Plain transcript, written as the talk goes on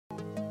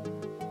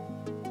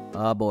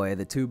Oh boy,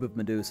 the Tube of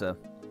Medusa.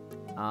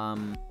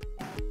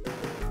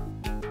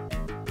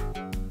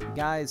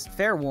 Guys,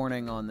 fair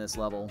warning on this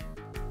level.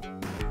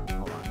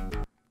 Hold on.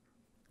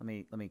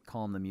 Let me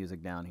calm the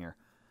music down here.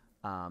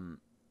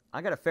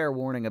 I got a fair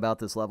warning about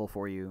this level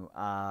for you.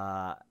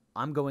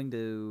 I'm going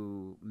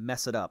to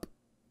mess it up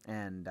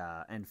and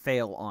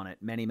fail on it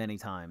many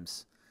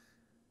times.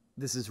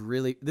 This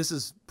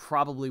is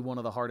probably one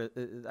of the hardest.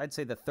 I'd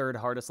say the third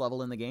hardest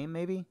level in the game,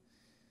 maybe.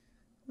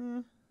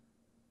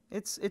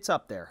 It's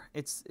up there.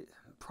 It's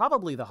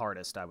probably the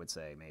hardest, I would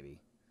say,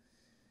 maybe.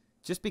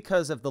 Just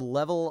because of the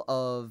level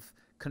of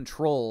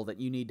control that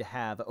you need to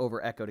have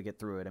over Ecco to get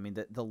through it. I mean,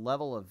 the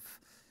level of...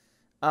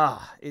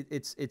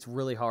 it's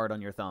really hard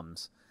on your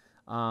thumbs.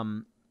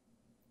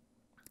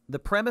 The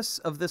premise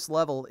of this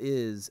level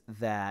is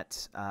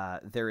that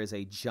there is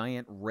a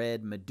giant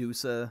red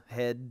Medusa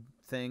head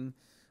thing.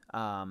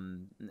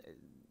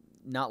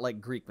 Not like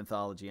Greek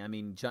mythology. I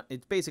mean,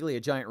 it's basically a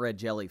giant red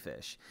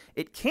jellyfish.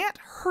 It can't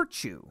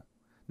hurt you.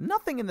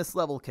 Nothing in this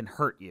level can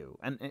hurt you.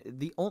 And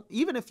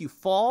even if you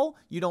fall,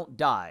 you don't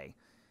die.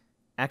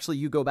 Actually,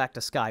 you go back to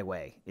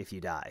Skyway if you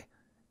die,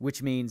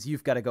 which means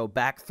you've got to go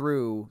back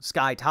through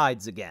Sky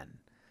Tides again.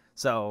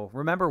 So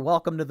remember,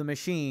 welcome to the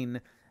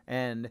machine,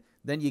 and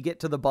then you get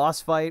to the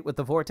boss fight with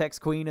the Vortex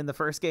Queen in the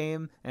first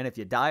game, and if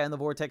you die on the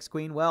Vortex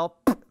Queen, well,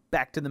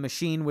 back to the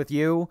machine with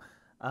you.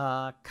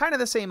 Kind of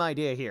the same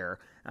idea here.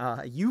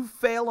 You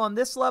fail on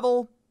this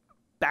level,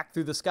 back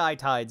through the Sky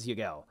Tides you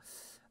go.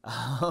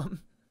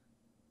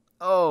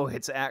 Oh,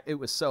 it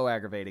was so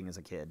aggravating as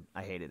a kid.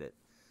 I hated it.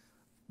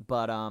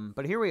 But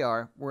here we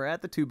are. We're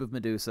at the Tube of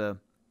Medusa,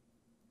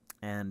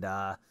 and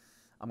I'm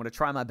going to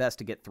try my best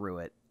to get through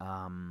it.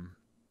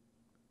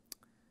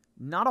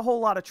 Not a whole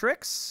lot of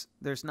tricks.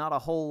 There's not a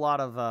whole lot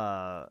of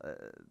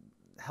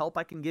help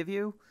I can give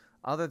you,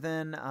 other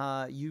than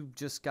you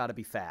just got to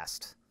be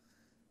fast.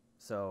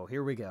 So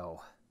here we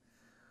go.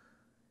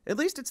 At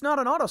least it's not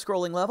an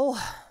auto-scrolling level.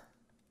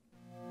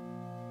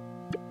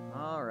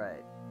 All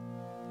right.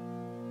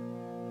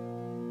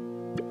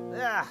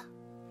 Ah!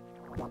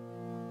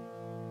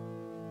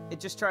 It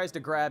just tries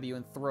to grab you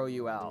and throw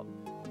you out,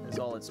 is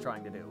all it's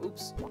trying to do.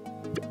 Oops.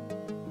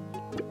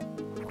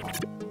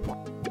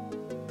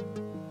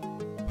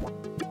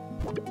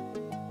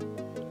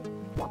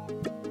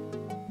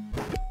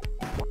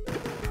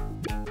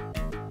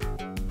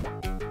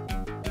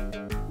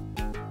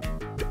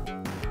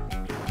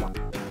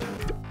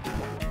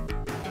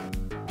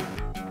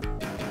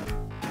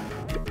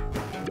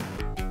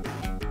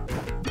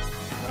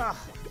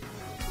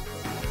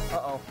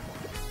 Uh-oh.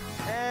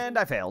 And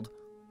I failed.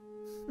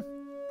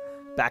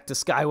 Back to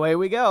Skyway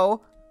we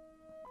go.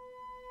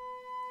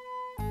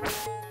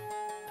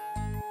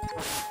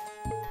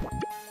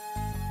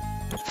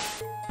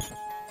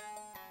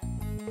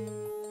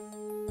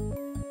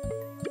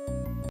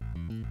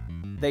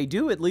 They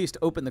do at least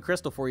open the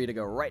crystal for you to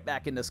go right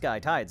back into Sky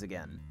Tides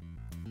again.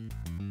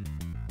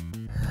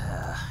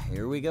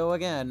 Here we go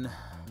again.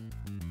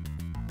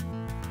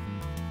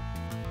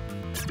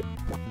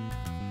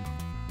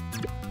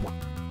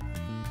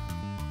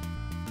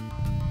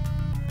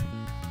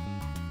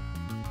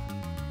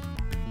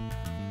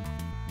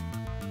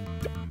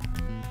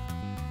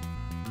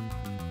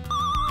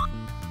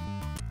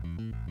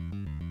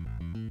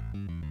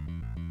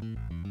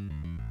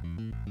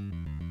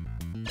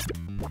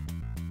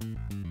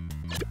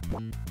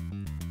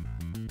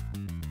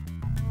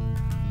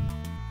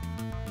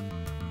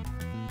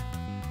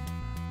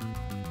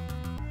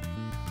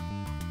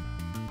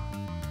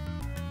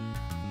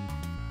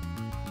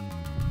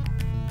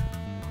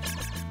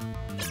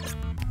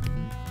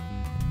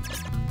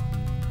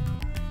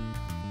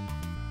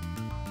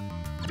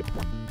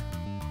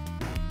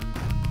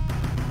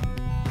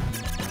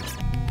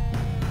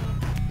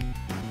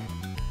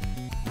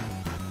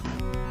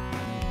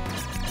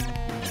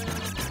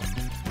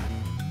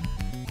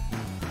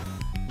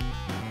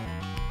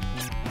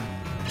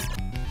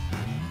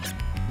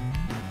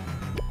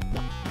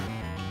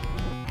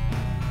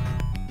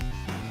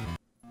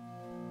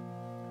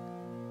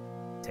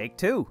 Take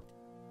two.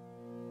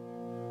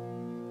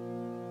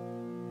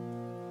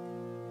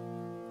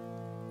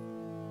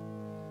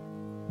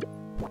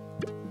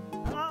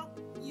 Oh,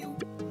 you...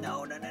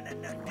 No.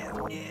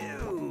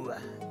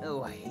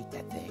 Oh, I hate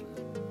that thing.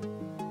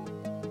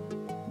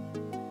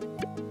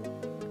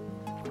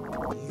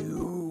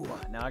 You...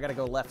 Now I gotta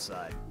go left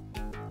side.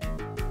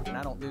 And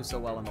I don't do so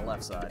well on the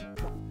left side.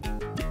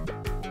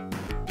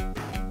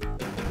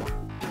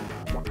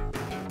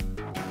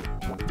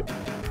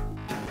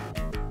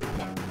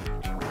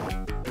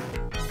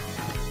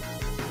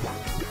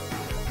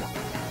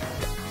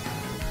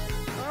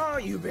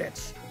 You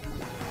bitch.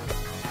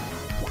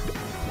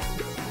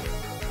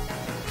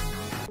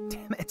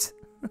 Damn it.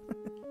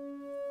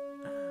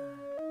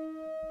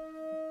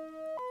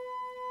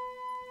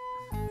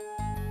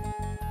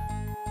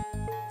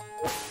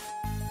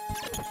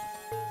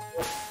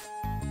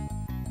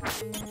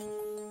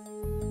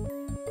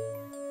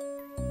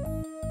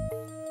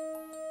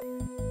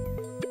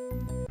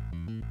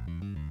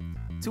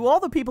 To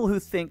all the people who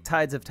think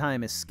Tides of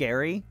Time is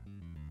scary,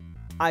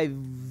 I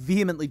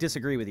vehemently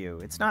disagree with you.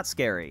 It's not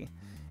scary.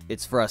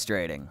 It's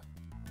frustrating.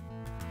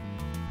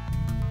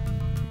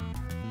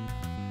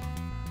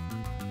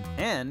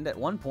 And, at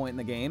one point in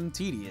the game,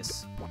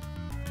 tedious.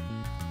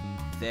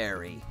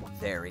 Very,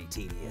 very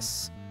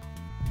tedious.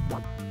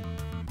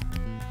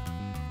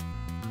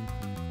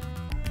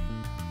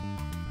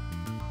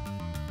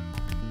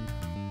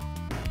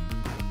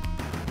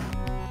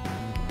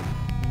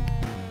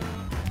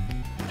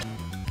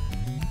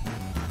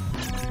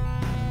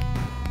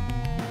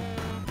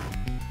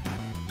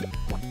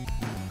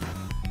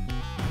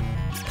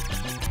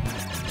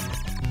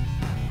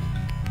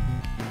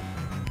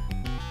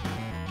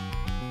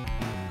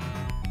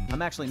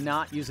 I'm actually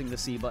not using the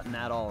C button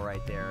at all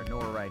right there,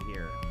 nor right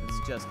here.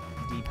 It's just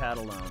D-pad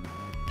alone.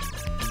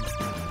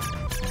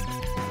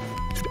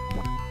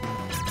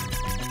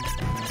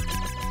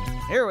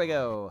 Here we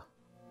go.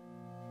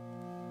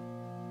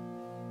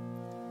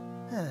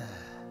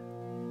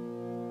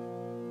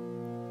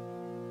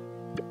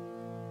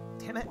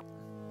 Damn it.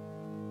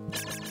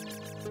 Shit.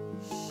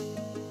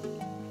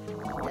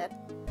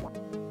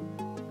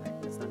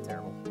 Alright, that's not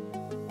terrible.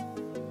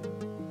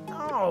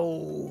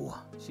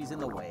 Oh! She's in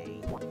the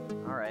way.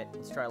 Alright,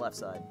 let's try left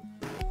side.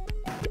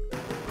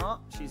 Oh,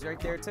 she's right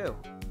there too.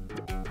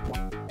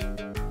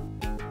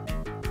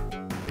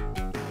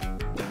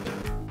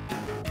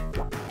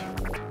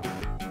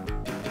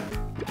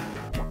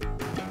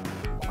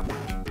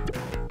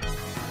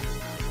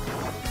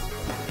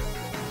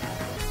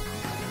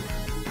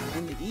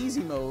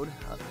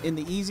 In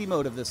the easy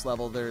mode of this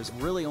level, there's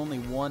really only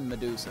one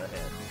Medusa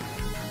head.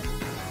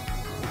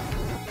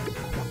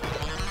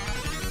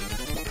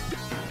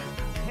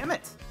 Damn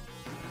it!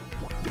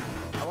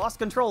 I lost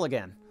control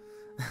again.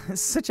 It's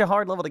such a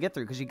hard level to get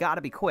through because you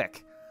gotta be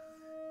quick.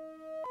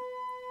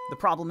 The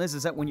problem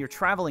is that when you're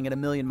traveling at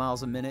 1,000,000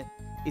 miles a minute,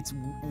 it's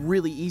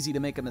really easy to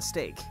make a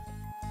mistake.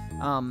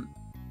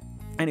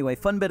 Anyway,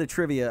 fun bit of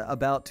trivia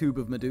about Tube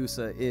of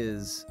Medusa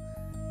is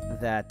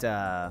that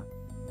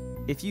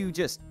if you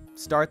just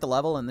start the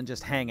level and then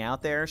just hang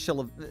out there,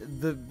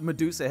 the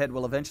Medusa head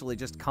will eventually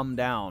just come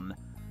down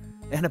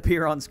and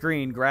appear on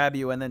screen, grab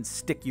you, and then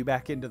stick you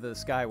back into the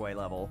Skyway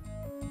level.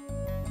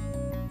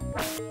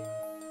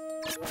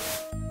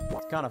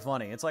 It's kind of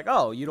funny. It's like,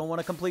 oh, you don't want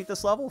to complete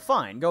this level?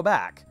 Fine, go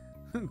back.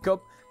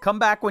 Come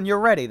back when you're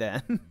ready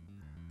then.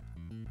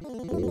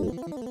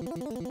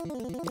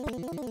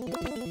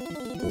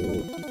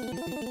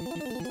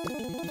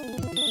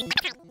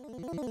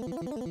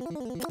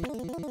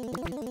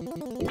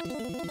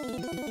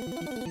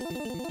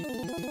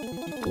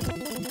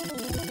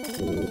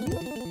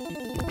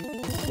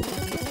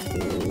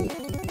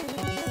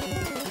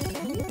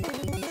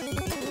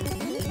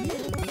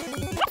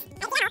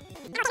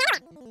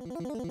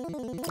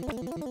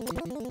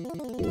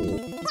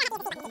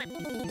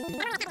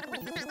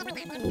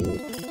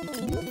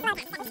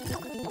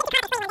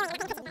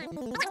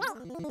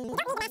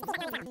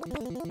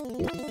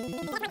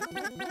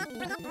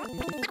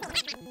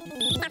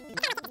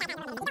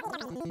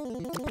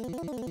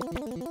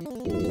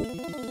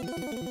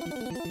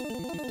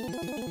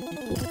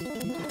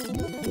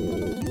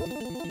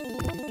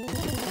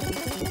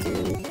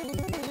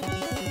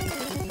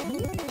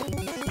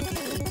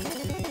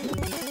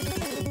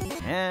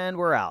 And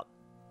we're out.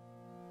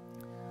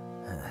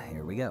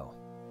 Here we go.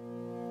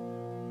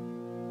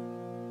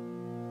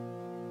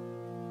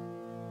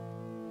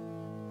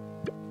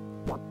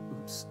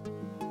 Oops.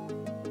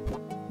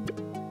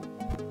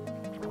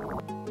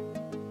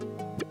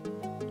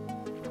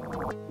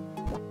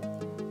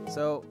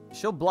 So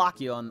she'll block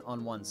you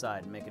on one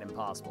side and make it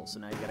impossible. So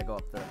now you gotta go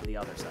up the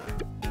other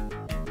side.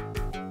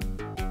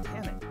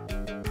 Damn it.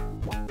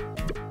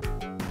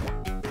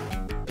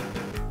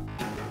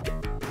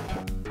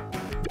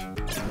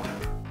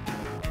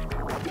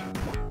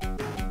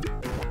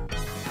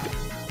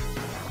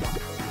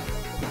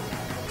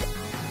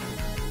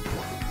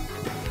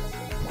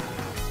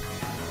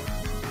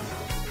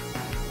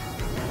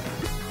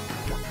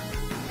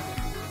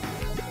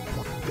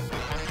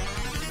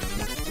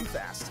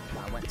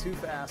 Too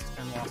fast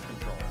and lost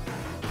control.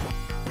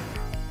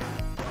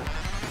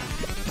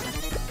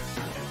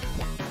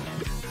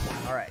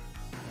 Alright,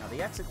 now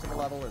the exit to the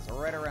level is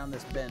right around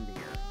this bend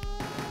here.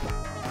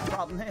 The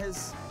problem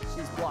is,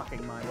 she's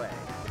blocking my way.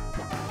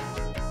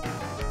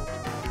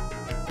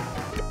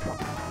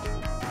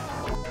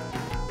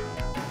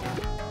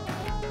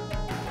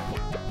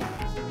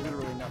 There's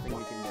literally nothing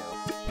you can do.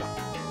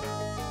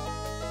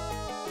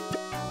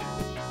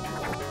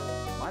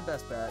 My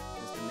best bet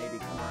is to maybe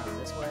come around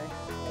this way.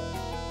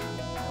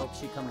 I hope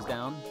she comes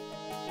down.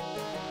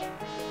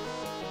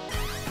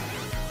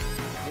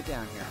 Get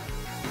down here.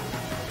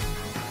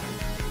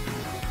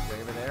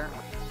 Way over there.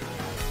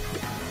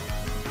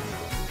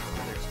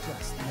 There's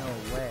just no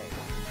way.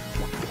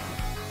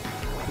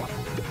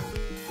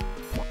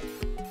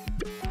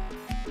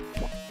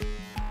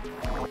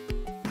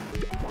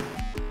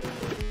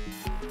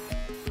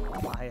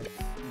 I have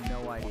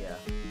no idea.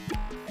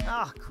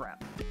 Ah,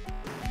 crap.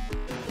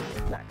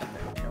 Back up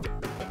there.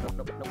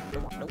 Nope.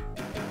 nope, nope.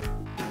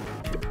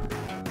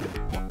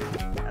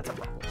 That's a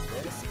problem.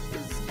 This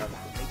is a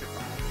major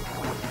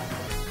problem.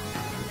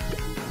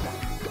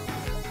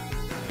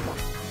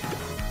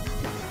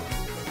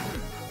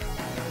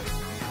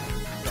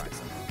 Try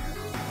something here.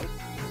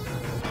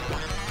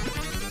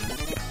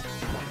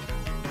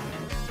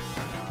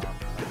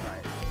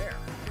 Right there.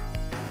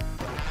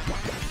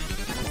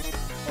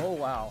 Oh,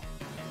 wow.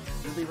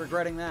 You'll be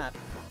regretting that.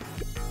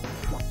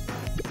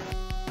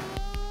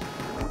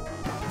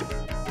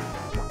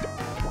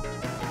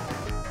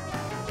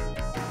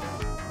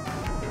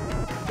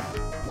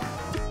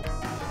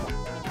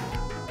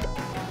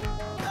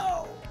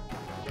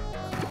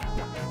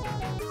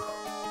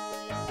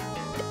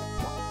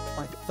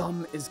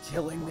 Thumb is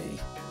killing me.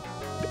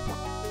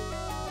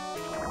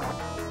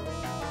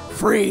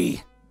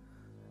 Free!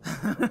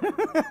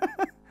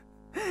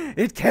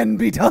 It can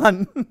be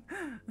done!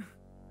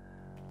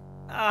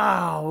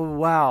 Oh,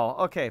 wow.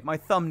 Okay, my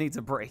thumb needs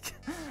a break.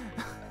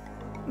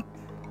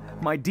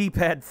 My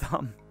D-pad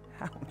thumb.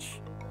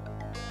 Ouch.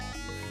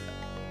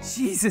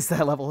 Jesus,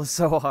 that level is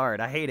so hard.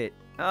 I hate it.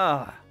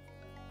 Ugh.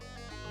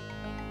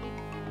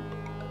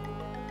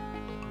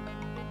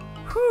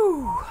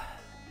 Whew.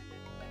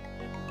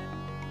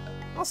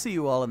 I'll see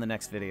you all in the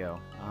next video,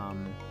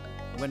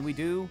 when we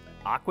do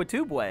Aqua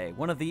Tubeway,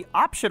 one of the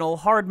optional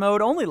hard mode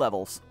only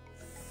levels.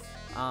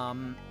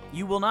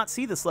 You will not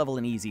see this level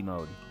in easy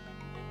mode.